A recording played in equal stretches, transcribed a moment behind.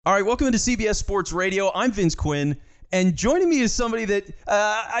All right, welcome into CBS Sports Radio. I'm Vince Quinn, and joining me is somebody that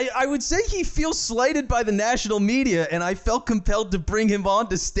I would say he feels slighted by the national media, and I felt compelled to bring him on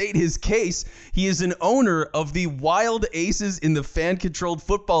to state his case. He is an owner of the Wild Aces in the fan-controlled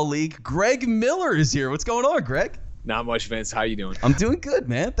football league. Greg Miller is here. What's going on, Greg? Not much, Vince. How you doing? I'm doing good,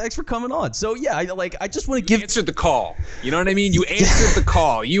 man. Thanks for coming on. So, yeah, I just want to give... You answered the call. You know what I mean? You answered the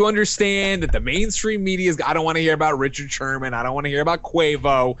call. You understand that the mainstream media is... I don't want to hear about Richard Sherman. I don't want to hear about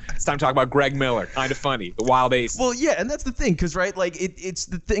Quavo. It's time to talk about Greg Miller. Kind of funny. The Wild Aces. Well, yeah, and that's the thing, because, right, like, it's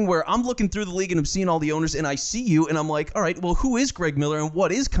the thing where I'm looking through the league and I'm seeing all the owners, and I see you, and I'm like, all right, well, who is Greg Miller, and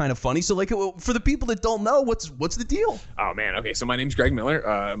what is kind of funny? So, like, for the people that don't know, what's the deal? Oh, man. Okay, so my name's Greg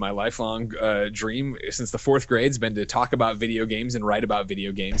Miller. My lifelong dream since the fourth grade has been to talk about video games and write about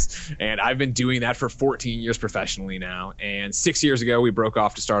video games, and I've been doing that for 14 years professionally now. And 6 years ago we broke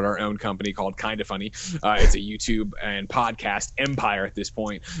off to start our own company called Kinda Funny. It's a YouTube and podcast empire at this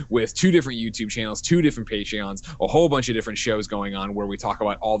point, with 2 different YouTube channels, 2 different Patreons, a whole bunch of different shows going on where we talk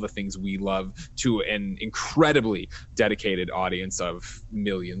about all the things we love to an incredibly dedicated audience of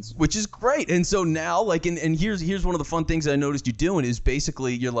millions, which is great. And so now, like, and here's one of the fun things I noticed you doing is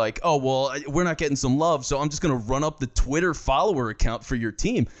basically you're like, oh, well, we're not getting some love, so I'm just going to run up the Twitter follower account for your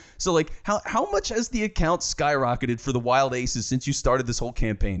team. So, like, how much has the account skyrocketed for the Wild Aces since you started this whole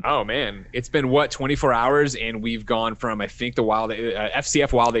campaign? Oh, man. It's been, 24 hours, and we've gone from, I think, the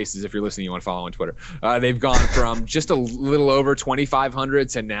FCF Wild Aces, if you're listening, you want to follow on Twitter. They've gone from just a little over 2,500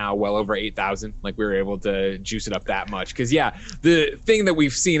 to now well over 8,000. Like, we were able to juice it up that much. Because, yeah, the thing that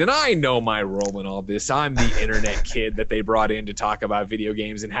we've seen, and I know my role in all this, I'm the internet kid that they brought in to talk about video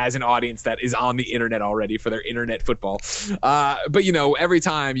games and has an audience that is on the internet already for their internet football. But, you know, every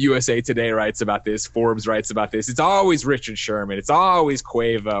time USA Today writes about this, Forbes writes about this, it's always Richard Sherman, it's always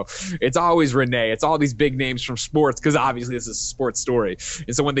Quavo, it's always Renee, it's all these big names from sports, because obviously this is a sports story.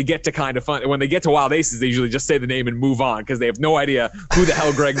 And so when they get to Kinda Fun, when they get to Wild Aces, they usually just say the name and move on, because they have no idea who the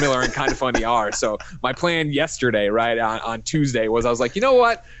hell Greg Miller and Kinda Funny are. So my plan yesterday, right, on Tuesday, was I was like, you know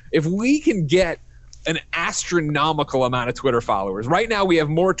what? If we can get an astronomical amount of Twitter followers. Right now we have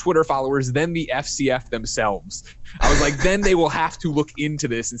more Twitter followers than the FCF themselves. I was like, then they will have to look into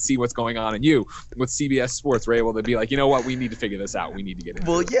this and see what's going on. And you, with CBS Sports, were able to be like, you know what, we need to figure this out. We need to get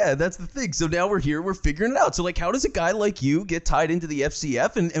into it. Yeah, that's the thing. So now we're here, we're figuring it out. So, like, how does a guy like you get tied into the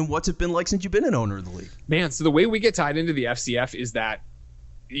FCF, and what's it been like since you've been an owner of the league? Man, so the way we get tied into the FCF is that,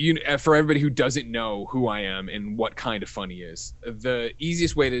 for everybody who doesn't know who I am and what Kinda Funny is, the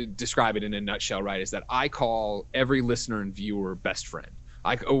easiest way to describe it in a nutshell, right, is that I call every listener and viewer best friend.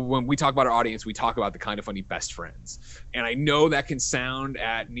 When we talk about our audience, we talk about the Kinda Funny best friends. And I know that can sound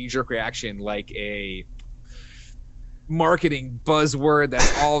at knee-jerk reaction like a marketing buzzword,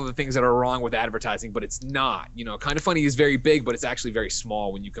 that's all the things that are wrong with advertising, but it's not. You know, Kinda Funny is very big, but it's actually very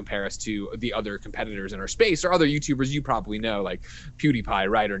small when you compare us to the other competitors in our space, or other YouTubers you probably know, like PewDiePie,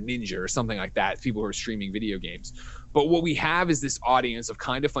 right, or Ninja, or something like that, people who are streaming video games. But what we have is this audience of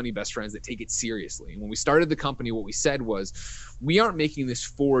Kinda Funny best friends that take it seriously. And when we started the company, what we said was, we aren't making this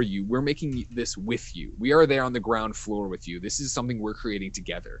for you, we're making this with you. We are there on the ground floor with you. This is something we're creating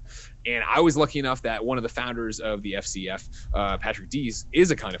together. And I was lucky enough that one of the founders of the FCF, Patrick Dees, is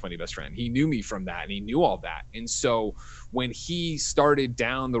a Kinda Funny best friend. He knew me from that, and he knew all that. And so when he started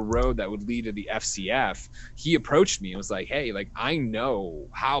down the road that would lead to the FCF, he approached me and was like, hey, like, I know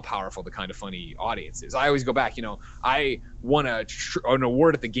how powerful the Kinda Funny audience is. I always go back, you know, I won an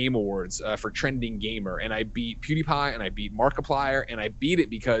award at the Game Awards for Trending Gamer, and I beat PewDiePie and I beat Markiplier, and I beat it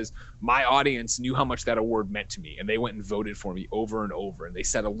because my audience knew how much that award meant to me, and they went and voted for me over and over, and they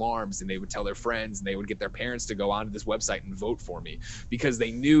set alarms, and they would tell their friends, and they would get their parents to go onto this website and vote for me, because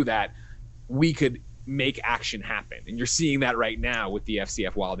they knew that we could make action happen. And you're seeing that right now with the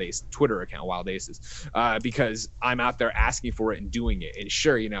FCF Wild Ace Twitter account, Wild Aces, because I'm out there asking for it and doing it. And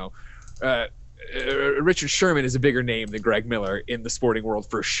sure, you know, Richard Sherman is a bigger name than Greg Miller in the sporting world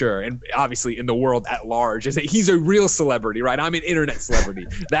for sure, and obviously in the world at large. He's a real celebrity, right? I'm an internet celebrity.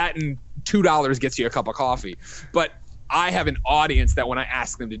 That and $2 gets you a cup of coffee. But I have an audience that when I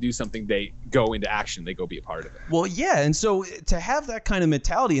ask them to do something, they go into action. They go be a part of it. Well, yeah, and so to have that kind of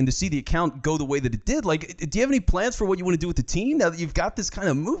mentality and to see the account go the way that it did, like, do you have any plans for what you want to do with the team now that you've got this kind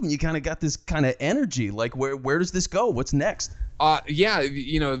of movement? You kind of got this kind of energy. Like, where does this go? What's next? Yeah,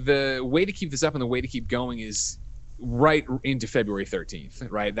 you know, the way to keep this up and the way to keep going is right into February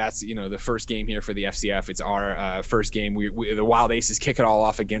 13th, right? That's, you know, the first game here for the FCF. It's our first game. We the Wild Aces kick it all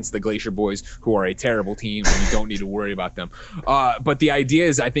off against the Glacier Boys, who are a terrible team, and you don't need to worry about them. But the idea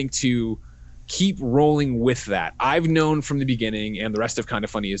is, I think, to keep rolling with that. I've known from the beginning, and the rest of Kind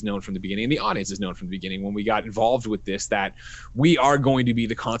of Funny is known from the beginning, and the audience is known from the beginning when we got involved with this, that we are going to be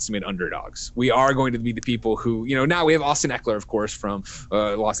the consummate underdogs. We are going to be the people who, now we have Austin Eckler, of course, from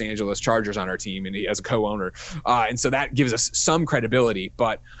Los Angeles Chargers on our team, and he as a co-owner. And so that gives us some credibility.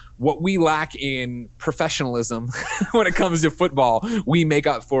 But what we lack in professionalism when it comes to football, we make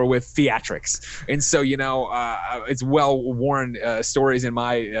up for with theatrics. And so, it's well-worn stories in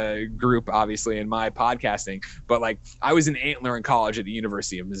my group, obviously, in my podcasting. But, like, I was an Antler in college at the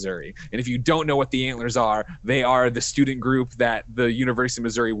University of Missouri. And if you don't know what the Antlers are, they are the student group that the University of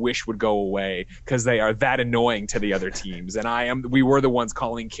Missouri wish would go away because they are that annoying to the other teams. And we were the ones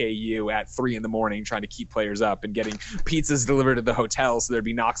calling KU at 3 a.m. trying to keep players up and getting pizzas delivered to the hotel so there'd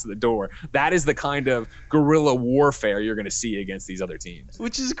be knocks at the door. That is the kind of guerrilla warfare you're going to see against these other teams.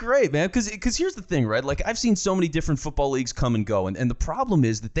 Which is great, man, because here's the thing, right? Like, I've seen so many different football leagues come and go, and the problem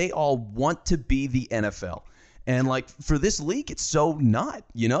is that they all want to be the NFL. And, like, for this league, it's so not,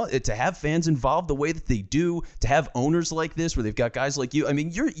 to have fans involved the way that they do, to have owners like this where they've got guys like you. I mean,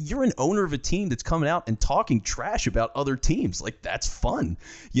 you're an owner of a team that's coming out and talking trash about other teams. Like, that's fun,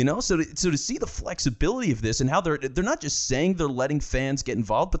 So to see the flexibility of this and how they're not just saying they're letting fans get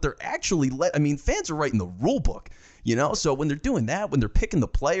involved, but they're actually fans are writing the rule book. So when they're doing that, when they're picking the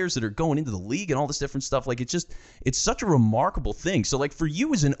players that are going into the league and all this different stuff, like, it's such a remarkable thing. So, like, for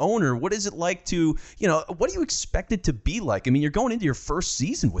you as an owner, what is it like to, what do you expect it to be like? I mean, you're going into your first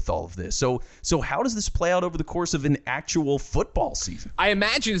season with all of this. So how does this play out over the course of an actual football season? I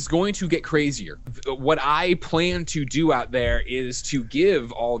imagine it's going to get crazier. What I plan to do out there is to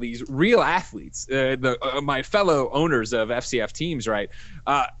give all these real athletes, my fellow owners of FCF teams, right,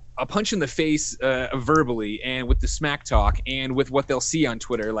 a punch in the face verbally and with the smack talk and with what they'll see on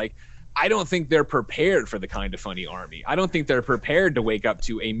Twitter. Like, I don't think they're prepared for the Kind of Funny army. I don't think they're prepared to wake up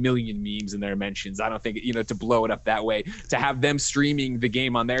to 1 million memes in their mentions. I don't think, to blow it up that way, to have them streaming the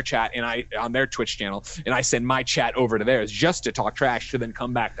game on their chat and on their Twitch channel, and I send my chat over to theirs just to talk trash to then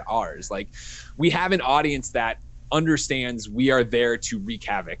come back to ours. Like, we have an audience that understands we are there to wreak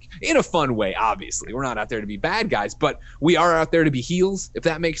havoc in a fun way. Obviously, we're not out there to be bad guys, but we are out there to be heels, if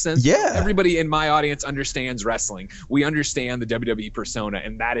that makes sense. Yeah, everybody in my audience understands wrestling. We understand the WWE persona,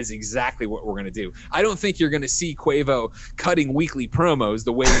 and that is exactly what we're going to do. I don't think you're going to see Quavo cutting weekly promos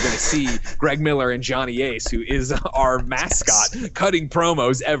the way you're going to see Greg Miller and Johnny Ace, who is our mascot, cutting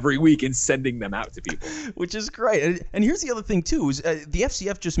promos every week and sending them out to people, which is great. And here's the other thing too, is the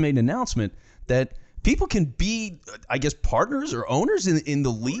FCF just made an announcement that people can be, I guess, partners or owners in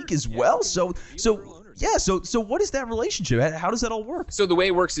the league as well. So what is that relationship? How does that all work? So the way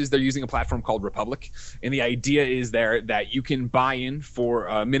it works is they're using a platform called Republic, and the idea is there that you can buy in for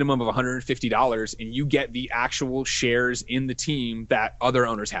a minimum of $150, and you get the actual shares in the team that other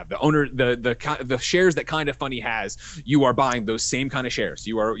owners have. The shares that Kind of Funny has, you are buying those same kind of shares.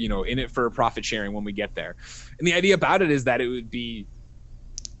 You are, in it for profit sharing when we get there. And the idea about it is that it would be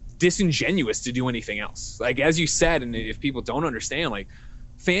disingenuous to do anything else. Like, as you said, and if people don't understand, like,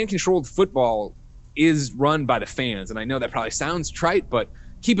 fan-controlled football is run by the fans. And I know that probably sounds trite, but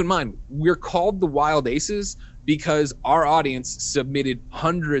keep in mind, we're called the Wild Aces because our audience submitted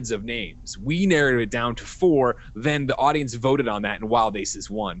hundreds of names. We narrowed it down to 4, then the audience voted on that and Wild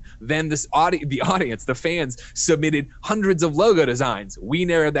Aces won. Then the audience, the fans, submitted hundreds of logo designs. We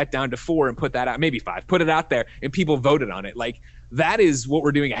narrowed that down to 4 and put that out, maybe 5, put it out there, and people voted on it. Like, that is what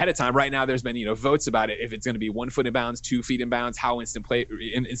we're doing ahead of time. Right now, there's been, votes about it, if it's going to be 1 foot in bounds, 2 feet in bounds, how instant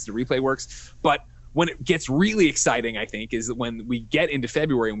replay works. But when it gets really exciting, I think, is when we get into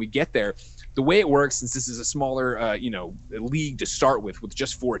February and we get there. The way it works, since this is a smaller, league to start with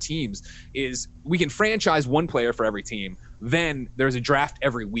just 4 teams, is we can franchise 1 player for every team. Then there's a draft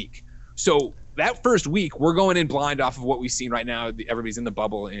every week. So that first week, we're going in blind off of what we've seen right now. Everybody's in the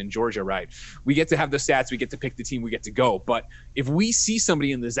bubble in Georgia, right? We get to have the stats. We get to pick the team. We get to go. But if we see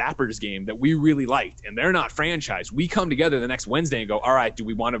somebody in the Zappers game that we really liked and they're not franchised, we come together the next Wednesday and go, all right,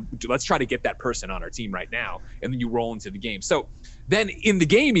 let's try to get that person on our team right now. And then you roll into the game. So then in the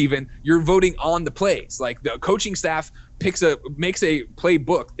game, even, you're voting on the plays. Like, the coaching staff makes a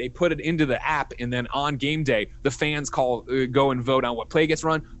playbook, they put it into the app, and then on game day, the fans go and vote on what play gets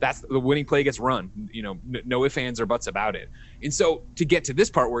run. That's the winning play gets run. No ifs, ands, or buts about it. And so to get to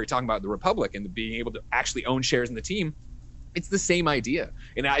this part where you're talking about the Republic and being able to actually own shares in the team, it's the same idea.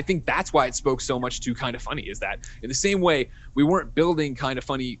 And I think that's why it spoke so much to Kind of Funny, is that in the same way we weren't building Kind of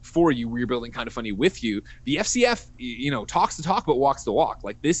Funny for you, we were building Kind of Funny with you. The FCF, talks the talk but walks the walk.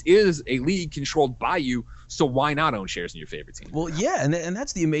 Like, this is a league controlled by you So why not own shares in your favorite team? Well, yeah, and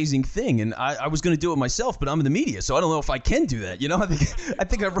that's the amazing thing. And I was going to do it myself, but I'm in the media, so I don't know if I can do that. You know,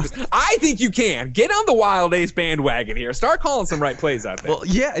 I think you can. Get on the Wild Ace bandwagon here. Start calling some right plays out there. Well,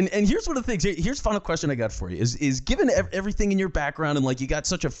 yeah, and here's one of the things. Here's the final question I got for you is given everything in your background and like you got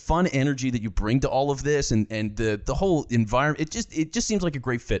such a fun energy that you bring to all of this and the whole environment, it just seems like a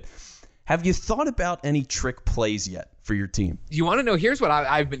great fit. Have you thought about any trick plays yet for your team? You want to know? Here's what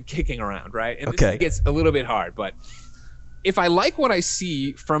I've been kicking around, right? And okay. This gets a little bit hard, but if I like what I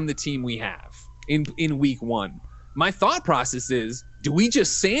see from the team we have in week 1, my thought process is, do we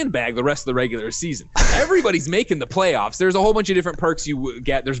just sandbag the rest of the regular season? Everybody's making the playoffs. There's a whole bunch of different perks you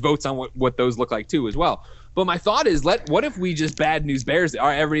get. There's votes on what those look like too as well. But my thought is, what if we just bad news bears? All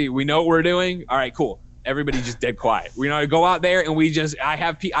right, we know what we're doing. All right, cool. Everybody just dead quiet. We go out there and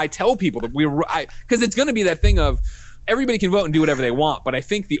I tell people that because it's going to be that thing of everybody can vote and do whatever they want. But I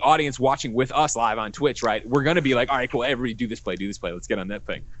think the audience watching with us live on Twitch, right, we're going to be like, all right, cool, everybody do this play. Let's get on that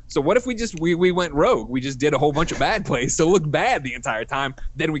thing. So what if we went rogue? We just did a whole bunch of bad plays, so look bad the entire time.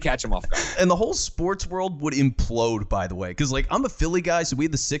 Then we catch them off guard. And the whole sports world would implode, by the way, because like I'm a Philly guy, so we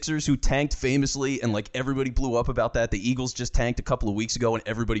had the Sixers who tanked famously, and like everybody blew up about that. The Eagles just tanked a couple of weeks ago, and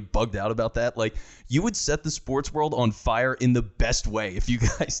everybody bugged out about that. Like you would set the sports world on fire in the best way if you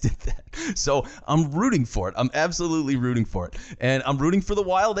guys did that. So I'm rooting for it. I'm absolutely rooting for it, and I'm rooting for the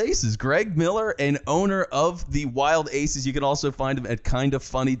Wild Aces. Greg Miller, an owner of the Wild Aces. You can also find him at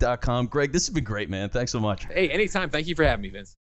kindoffunny.com. Greg, this has been great, man. Thanks so much. Hey, anytime. Thank you for having me, Vince.